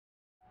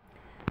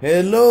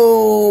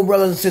Hello,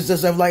 brothers and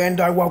sisters of light and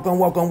dark.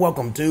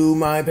 Welcome to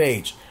my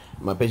page.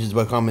 My page is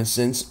about common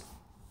sense.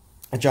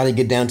 I try to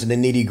get down to the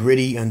nitty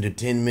gritty under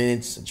 10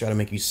 minutes. I try to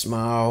make you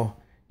smile.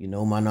 You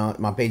know,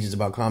 my page is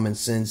about common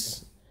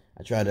sense.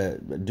 I try to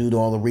do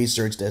all the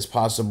research that's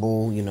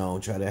possible. You know,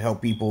 try to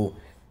help people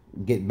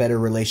get better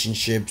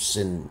relationships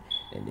and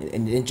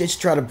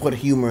just try to put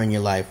humor in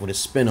your life with a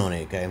spin on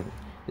it. Okay,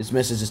 this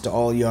message is to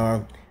all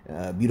y'all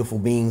beautiful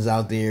beings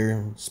out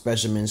there,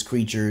 specimens,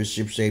 creatures,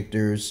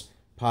 shapeshifters,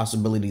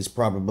 possibilities,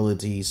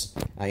 probabilities.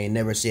 I ain't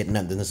never said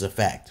nothing is a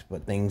fact,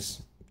 but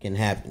things can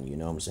happen, you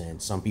know what I'm saying?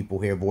 Some people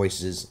hear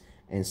voices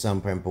and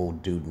some people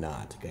do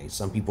not, okay?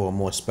 Some people are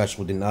more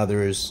special than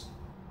others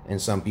and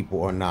some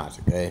people are not,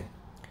 okay?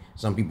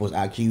 Some people's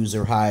IQs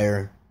are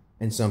higher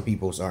and some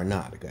people's are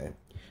not, okay?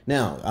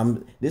 Now,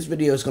 this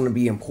video is going to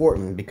be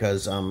important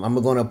because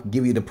I'm going to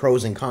give you the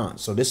pros and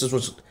cons. So this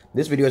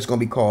video is going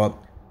to be called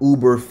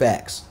Uber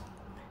Facts,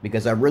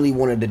 because I really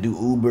wanted to do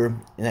Uber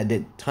and I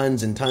did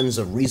tons and tons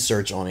of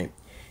research on it.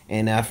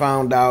 And I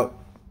found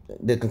out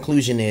the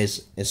conclusion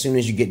is, as soon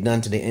as you get done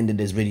to the end of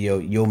this video,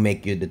 you'll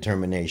make your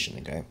determination,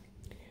 okay?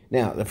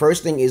 Now, the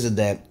first thing is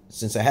that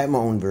since I have my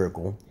own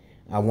vehicle,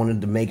 I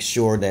wanted to make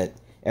sure that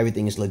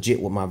everything is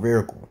legit with my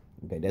vehicle.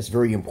 Okay, that's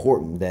very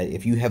important, that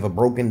if you have a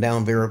broken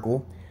down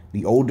vehicle,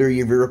 the older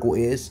your vehicle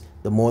is,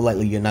 the more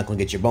likely you're not going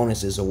to get your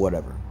bonuses or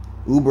whatever.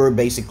 Uber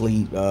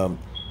basically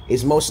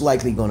is most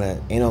likely going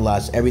to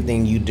analyze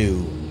everything you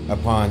do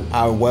upon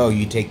how well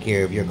you take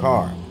care of your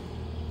car.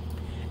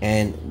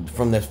 And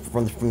from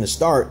the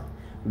start,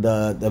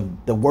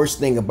 the worst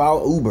thing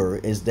about Uber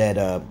is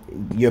that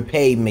your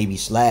pay may be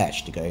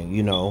slashed. Okay,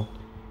 you know,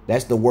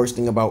 that's the worst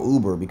thing about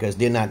Uber, because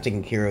they're not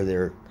taking care of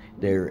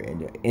their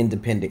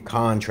independent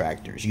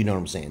contractors. You know what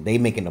I'm saying? They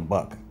making a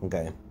buck.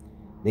 Okay,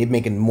 they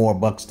making more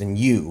bucks than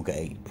you.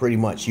 Okay, pretty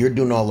much. You're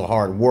doing all the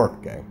hard work.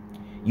 Okay,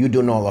 you're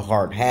doing all the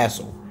hard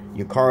hassle.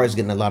 Your car is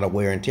getting a lot of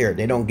wear and tear.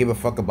 They don't give a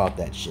fuck about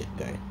that shit.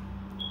 Okay,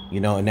 you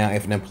know. And now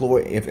if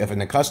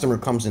a customer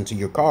comes into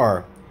your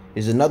car,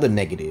 is another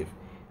negative.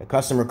 A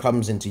customer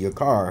comes into your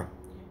car,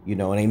 you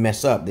know, and they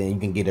mess up, then you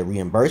can get a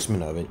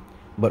reimbursement of it.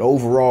 But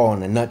overall,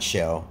 in a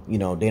nutshell, you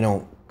know, they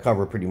don't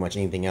cover pretty much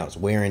anything else.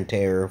 Wear and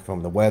tear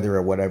from the weather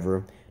or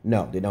whatever.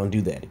 No, they don't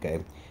do that,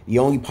 okay? The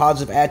only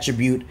positive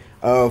attribute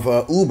of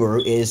Uber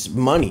is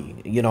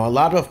money. You know, a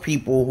lot of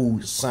people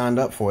who signed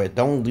up for it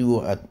don't do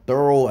a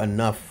thorough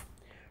enough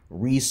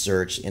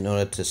research in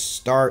order to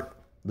start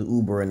the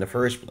Uber in the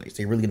first place.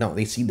 They really don't.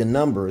 They see the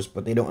numbers,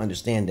 but they don't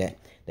understand that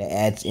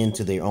adds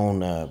into their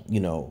own, you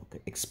know,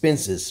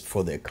 expenses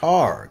for their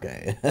car,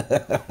 okay?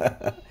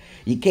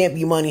 You can't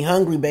be money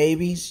hungry,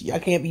 babies. Y'all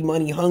can't be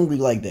money hungry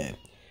like that.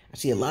 I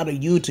see a lot of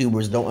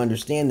YouTubers don't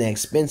understand the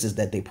expenses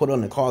that they put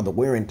on the car, the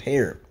wear and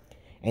tear.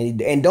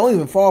 And don't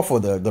even fall for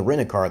the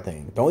rent-a-car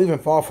thing. Don't even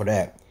fall for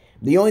that.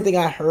 The only thing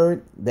I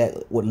heard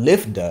that what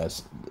Lyft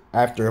does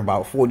after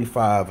about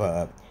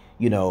 45,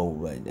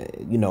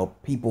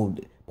 people...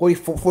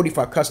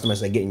 45 customers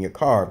that get in your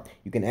car,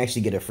 you can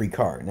actually get a free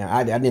car. Now,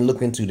 I didn't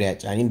look into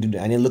that. I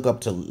didn't look up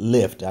to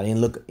Lyft. I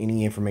didn't look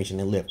any information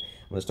in Lyft.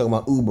 I was talking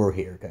about Uber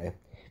here, okay?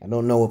 I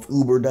don't know if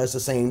Uber does the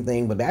same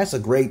thing, but that's a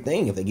great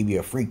thing if they give you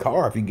a free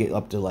car. If you get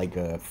up to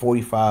like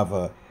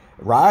 45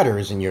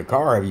 riders in your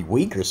car every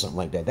week or something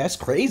like that, that's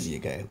crazy,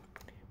 okay?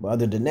 But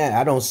other than that,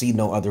 I don't see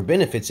no other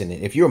benefits in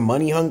it. If you're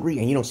money hungry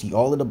and you don't see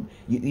all of the,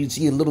 you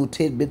see little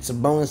tidbits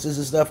of bonuses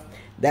and stuff,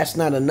 that's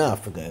not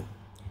enough, okay?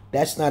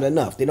 That's not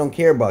enough. They don't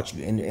care about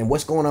you. And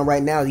what's going on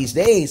right now these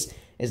days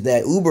is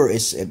that Uber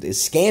is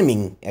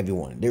scamming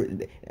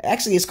everyone.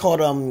 Actually, it's called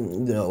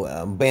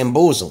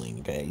bamboozling.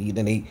 Okay,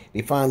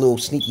 they find little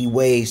sneaky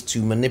ways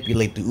to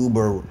manipulate the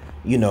Uber,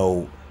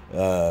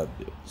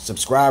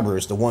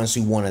 subscribers, the ones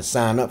who want to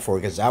sign up for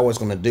it. Because I was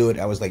going to do it.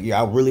 I was like,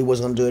 yeah, I really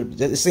was going to do it.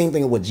 The same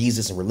thing with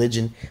Jesus and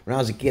religion. When I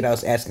was a kid, I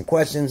was asking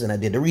questions and I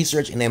did the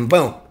research, and then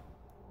boom,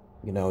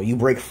 you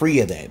break free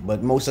of that.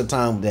 But most of the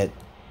time that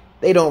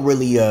they don't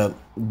really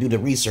do the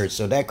research,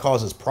 so that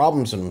causes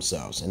problems for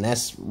themselves, and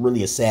that's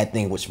really a sad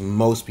thing, which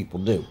most people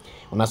do.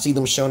 When I see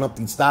them showing up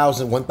these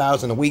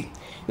 1,000 a week,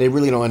 they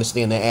really don't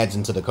understand that adds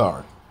into the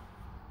car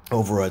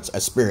over a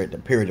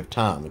period of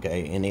time,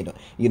 okay? And they don't,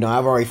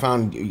 I've already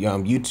found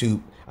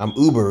YouTube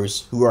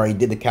Ubers who already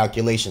did the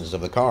calculations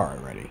of the car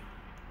already.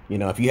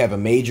 If you have a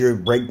major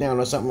breakdown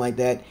or something like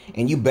that,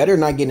 and you better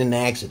not get in an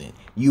accident.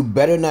 You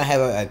better not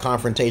have a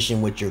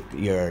confrontation with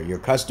your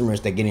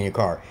customers that get in your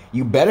car.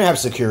 You better have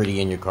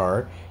security in your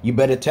car. You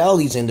better tell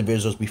these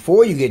individuals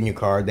before you get in your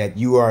car that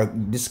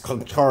this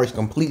car is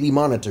completely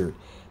monitored.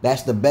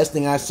 That's the best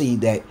thing I see.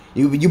 That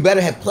you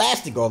better have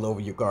plastic all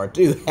over your car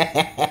too.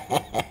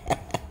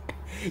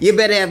 You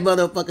better have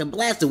motherfucking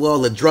plastic with all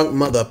the drunk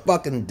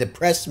motherfucking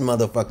depressed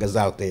motherfuckers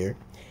out there.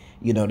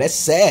 That's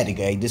sad,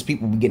 okay? There's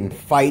people getting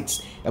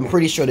fights. I'm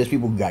pretty sure there's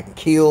people who got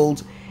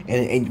killed.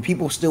 And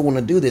people still want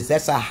to do this.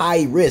 That's a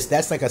high risk.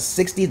 That's like a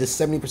 60 to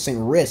 70%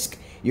 risk.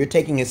 You're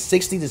taking a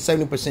 60 to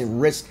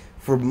 70% risk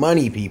for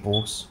money,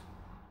 peoples.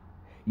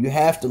 You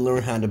have to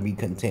learn how to be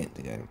content,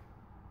 okay?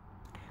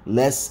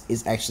 Less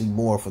is actually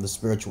more for the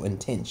spiritual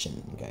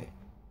intention, okay?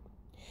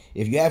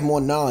 If you have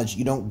more knowledge,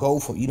 you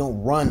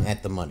don't run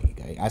at the money.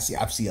 Okay, I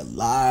see a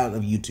lot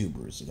of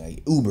YouTubers,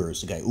 okay,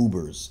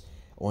 Ubers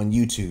on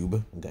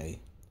YouTube, okay,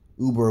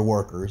 Uber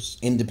workers,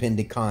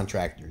 independent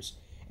contractors,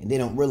 and they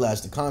don't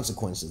realize the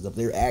consequences of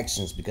their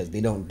actions because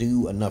they don't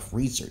do enough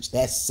research.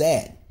 That's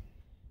sad.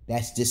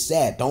 That's just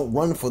sad. Don't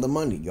run for the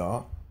money,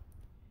 y'all.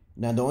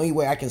 Now, the only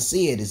way I can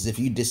see it is if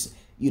you just,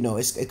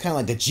 it's kind of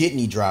like a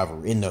jitney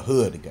driver in the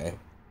hood, okay?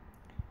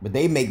 But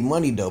they make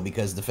money, though,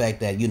 because the fact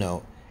that,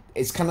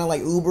 it's kind of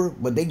like Uber,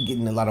 but they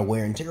getting a lot of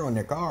wear and tear on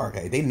their car,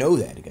 okay? They know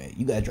that, okay?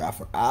 You got to drive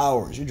for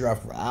hours. You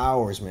drive for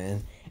hours,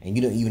 man. And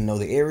you don't even know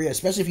the area,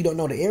 especially if you don't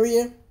know the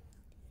area.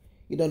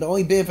 The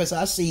only benefits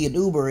I see in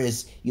Uber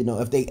is,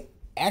 if they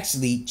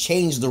actually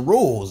change the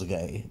rules,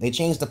 okay? They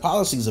change the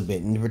policies a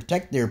bit and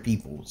protect their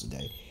peoples,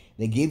 okay?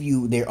 They give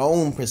you their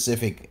own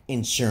specific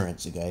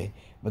insurance, okay?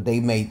 But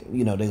they may,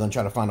 they're going to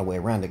try to find a way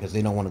around it because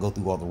they don't want to go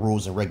through all the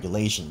rules and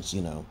regulations,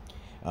 They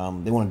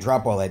want to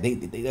drop all that. They're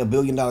a $1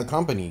 billion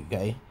company,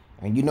 okay?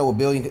 And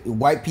what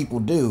white people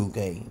do,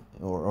 okay?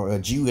 Or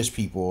Jewish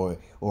people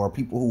or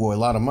people who are a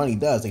lot of money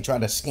does. They try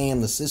to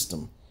scam the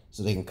system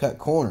so they can cut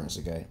corners,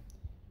 okay?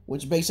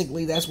 Which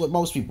basically that's what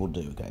most people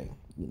do, okay?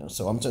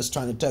 So I'm just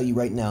trying to tell you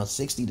right now,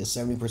 60 to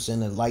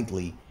 70% of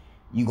likely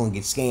you're going to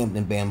get scammed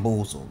and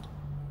bamboozled.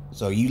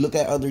 So you look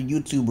at other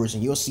YouTubers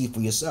and you'll see for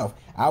yourself.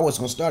 I was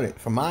going to start it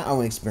from my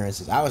own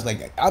experiences. I was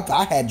like,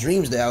 I had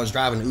dreams that I was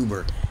driving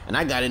Uber and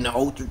I got in an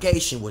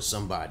altercation with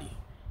somebody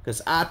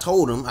because I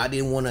told them I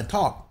didn't want to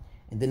talk.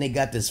 And then they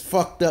got this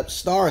fucked up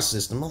star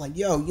system. I'm like,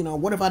 yo,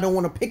 what if I don't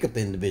want to pick up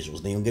the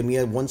individuals? They don't give me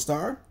a 1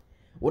 star?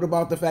 What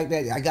about the fact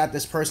that I got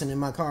this person in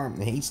my car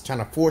and he's trying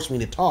to force me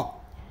to talk?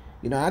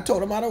 I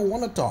told him I don't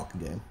want to talk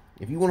again.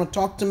 If you want to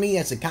talk to me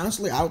as a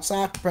counselor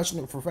outside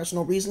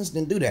professional reasons,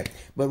 then do that.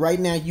 But right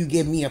now, you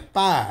give me a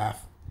 5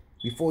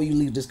 before you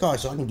leave this car,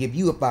 so I can give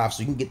you a 5, so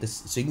you can get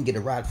this, so you can get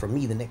a ride from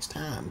me the next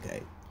time.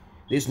 Okay?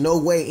 There's no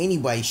way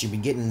anybody should be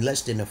getting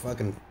less than a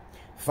fucking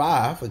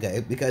 5.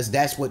 Okay? Because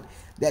that's what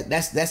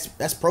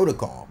that's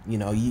protocol. You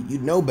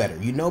know better.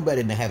 You know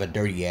better than to have a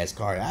dirty ass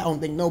car. I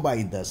don't think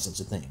nobody does such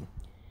a thing.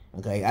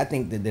 Okay? I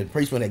think that the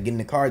person that get in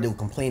the car, they'll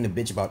complain a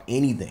bitch about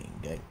anything.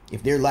 Okay?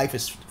 If their life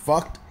is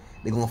fucked,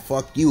 they're going to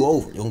fuck you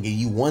over. They're going to give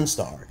you 1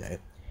 star, okay?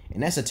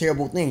 And that's a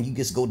terrible thing. You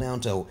just go down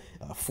to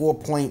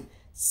 4.6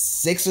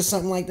 or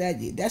something like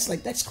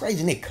that. That's crazy.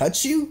 And they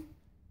cut you?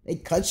 They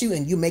cut you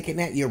and you making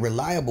that your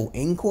reliable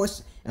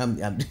intercourse?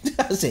 I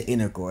said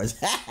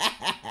intercourse.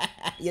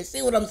 You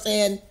see what I'm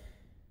saying?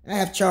 I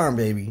have charm,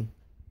 baby.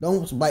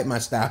 Don't bite my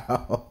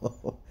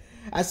style.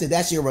 I said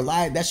that's your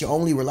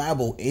only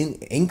reliable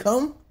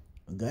income?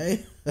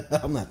 Okay?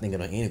 I'm not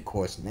thinking of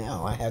intercourse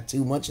now. I have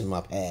too much in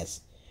my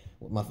past.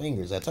 With my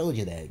fingers, I told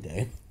you that,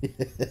 okay?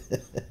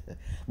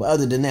 But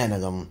other than that,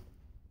 and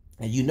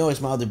you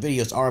notice my other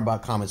videos are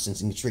about common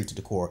sense and straight to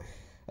the core.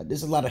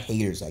 There's a lot of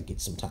haters I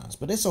get sometimes,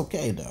 but it's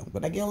okay though.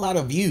 But I get a lot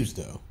of views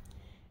though,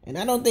 and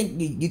I don't think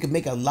you can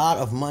make a lot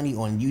of money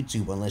on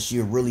YouTube unless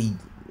you're really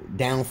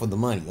down for the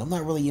money. I'm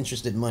not really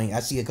interested in money.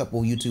 I see a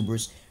couple of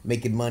YouTubers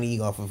making money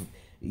off of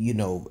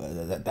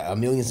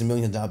millions and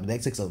millions of dollars.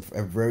 That takes a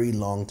very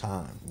long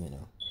time,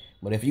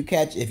 But if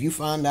you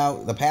find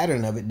out the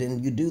pattern of it,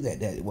 then you do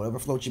that. Whatever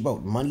floats your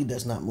boat. Money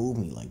does not move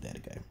me like that,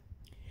 okay?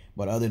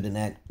 But other than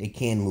that, it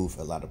can move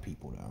a lot of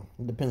people, though.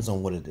 It depends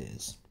on what it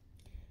is.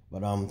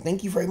 But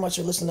thank you very much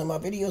for listening to my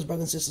videos,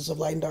 brothers and sisters of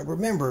light and dark.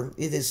 Remember,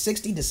 it is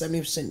 60 to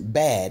 70%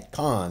 bad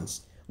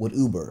cons with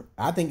Uber.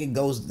 I think that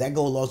goes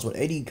along with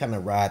any kind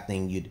of ride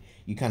thing.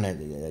 You kind of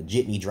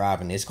jitney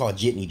driving. It's called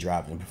jitney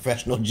driving,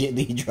 professional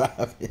jitney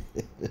driving.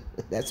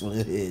 That's what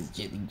it is,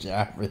 jitney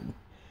driving.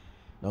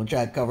 Don't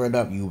try to cover it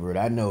up, Uber.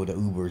 I know the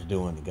Uber's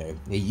doing it, okay?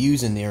 They're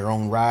using their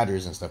own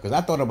riders and stuff. Because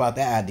I thought about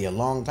that idea a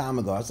long time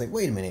ago. I was like,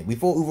 wait a minute.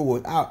 Before Uber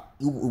was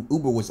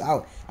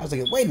out, I was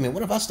like, wait a minute.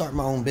 What if I start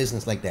my own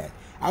business like that?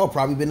 I would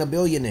probably been a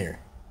billionaire.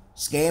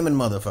 Scamming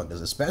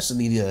motherfuckers,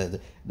 especially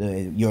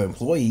your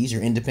employees,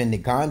 your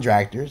independent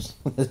contractors.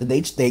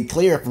 They stay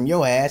clear from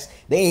your ass.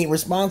 They ain't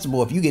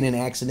responsible if you get in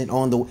an accident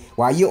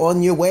while you're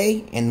on your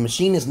way and the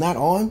machine is not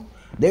on.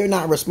 They're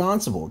not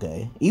responsible,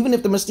 okay? Even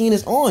if the machine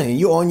is on and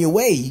you're on your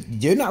way,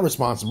 you're not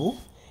responsible.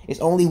 It's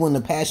only when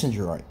the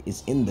passenger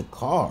is in the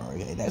car,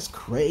 okay? That's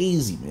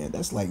crazy, man.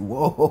 That's like,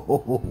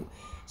 whoa.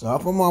 So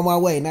if I'm on my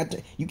way, I don't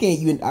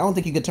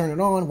think you can turn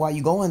it on while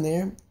you're going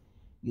there.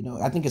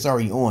 I think it's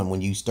already on when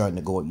you starting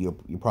to go your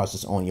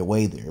process on your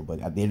way there.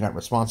 But they're not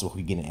responsible if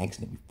you get in an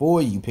accident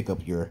before you pick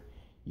up your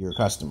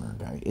customer,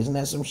 okay? Isn't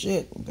that some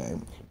shit? Okay.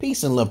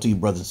 Peace and love to you,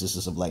 brothers and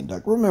sisters of light and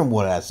dark. Remember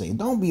what I say.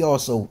 Don't be all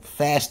so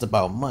fast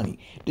about money.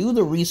 Do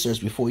the research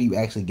before you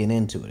actually get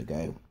into it,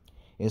 okay?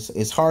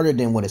 It's harder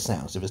than what it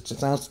sounds. If it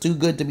sounds too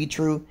good to be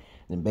true,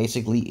 then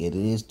basically it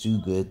is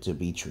too good to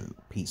be true.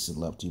 Peace and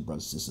love to you,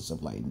 brothers and sisters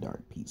of light and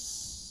dark.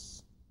 Peace.